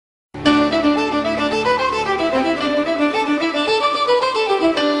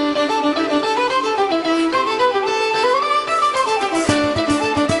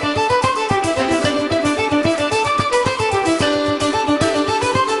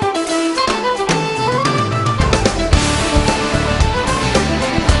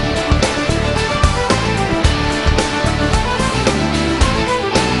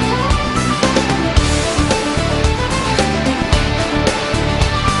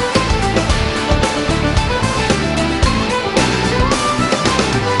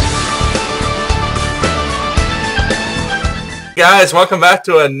guys, welcome back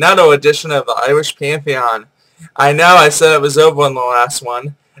to another edition of the Irish Pantheon. I know I said it was over on the last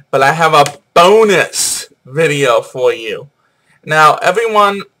one, but I have a bonus video for you. Now,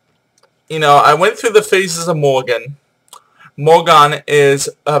 everyone, I went through the phases of Morgan. Morgan is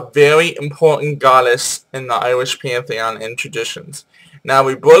a very important goddess in the Irish Pantheon and traditions. Now,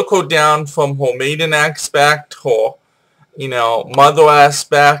 we broke her down from her maiden aspect, her, mother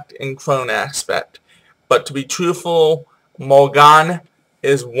aspect, and crone aspect. But to be truthful, Morgan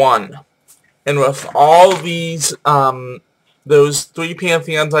is one. And with all these, those three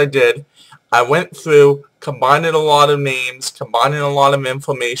pantheons I did, I went through, combined a lot of names, combined a lot of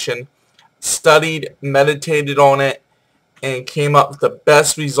information, studied, meditated on it, and came up with the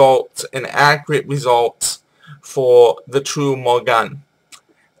best results and accurate results for the true Morgan.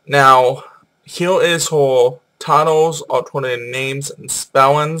 Now, here is her titles, alternative names, and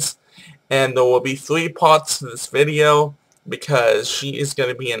spellings. And there will be 3 parts to this video because she is going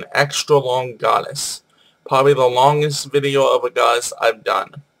to be an extra long goddess. Probably the longest video of a goddess I've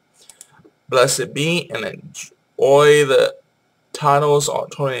done. Blessed be and enjoy the titles,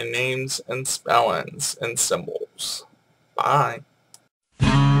 alternative names, and spellings and symbols. Bye.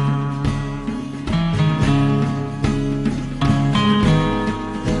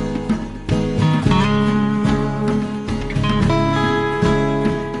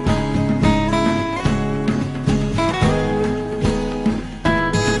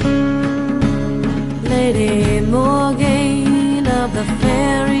 Lady Morgan of the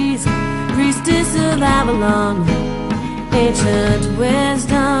fairies, priestess of Avalon, ancient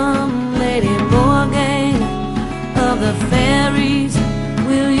wisdom. Lady Morgan of the fairies,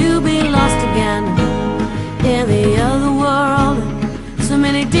 will you be lost again in the other world? So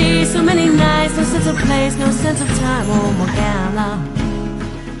many days, so many nights, no sense of place, no sense of time, oh Morgana.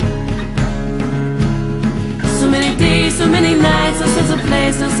 So many days, so many nights, no sense of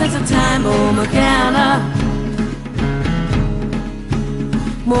place, no sense of time, oh Morgana.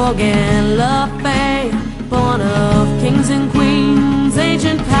 Morgan Le Fay, born of kings and queens,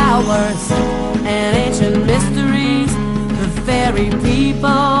 ancient powers and ancient mysteries. The fairy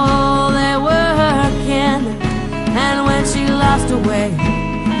people, they were her kin, and when she lost her way,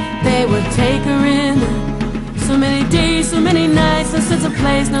 they would take her in. So many days, so many nights, no sense of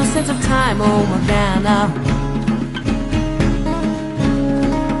place, no sense of time, oh Morgana.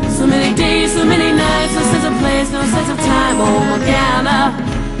 So many days, so many nights, no sense of place, no sense of time, oh Morgana.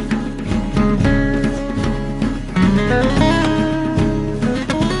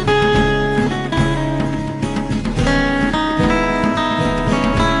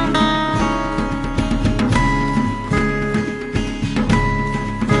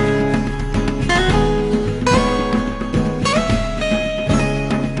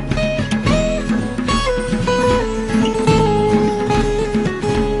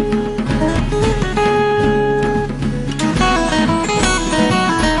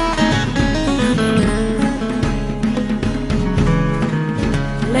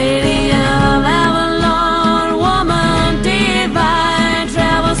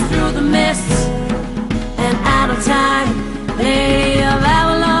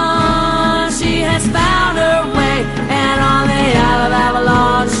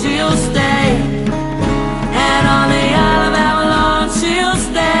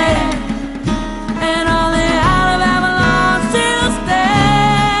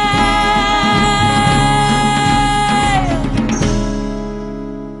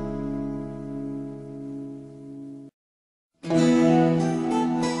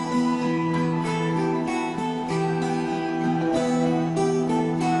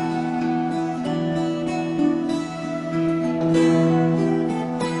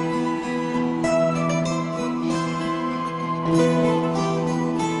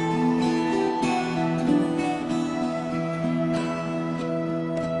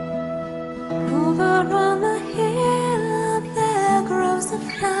 Over on the hill there grows a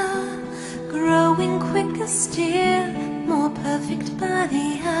flower, growing quicker still, more perfect by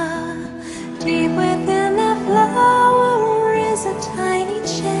the hour. Deep within the flower is a tiny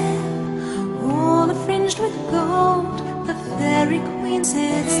gem, all fringed with gold, the fairy queen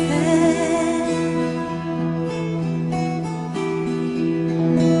sits there.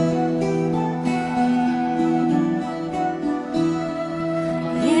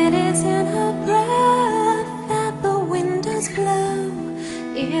 It is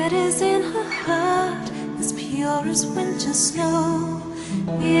in her heart, as pure as winter snow.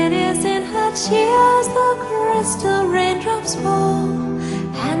 It is in her tears the crystal raindrops fall,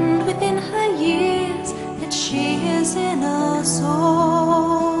 and within her years that she is in a soul.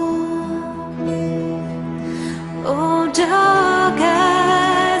 Oh, darling.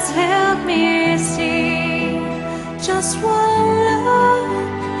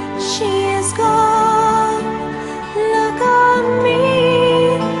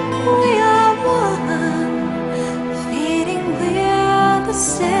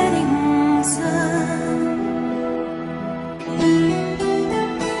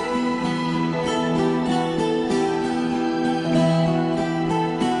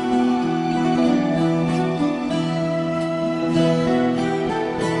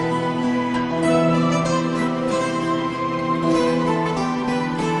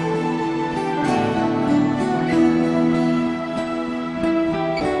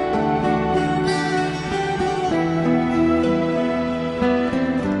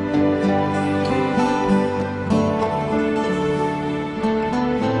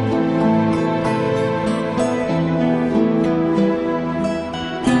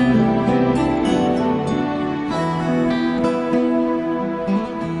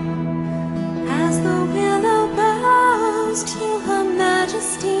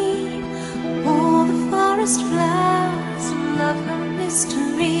 forest flowers and love her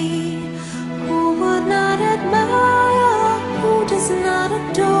mystery. Who would not admire? Who does not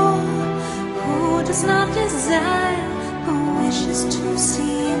adore? Who does not desire? Who wishes to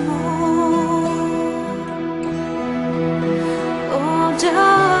see more? Oh,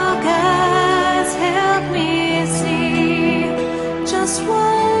 dark eyes, help me see just what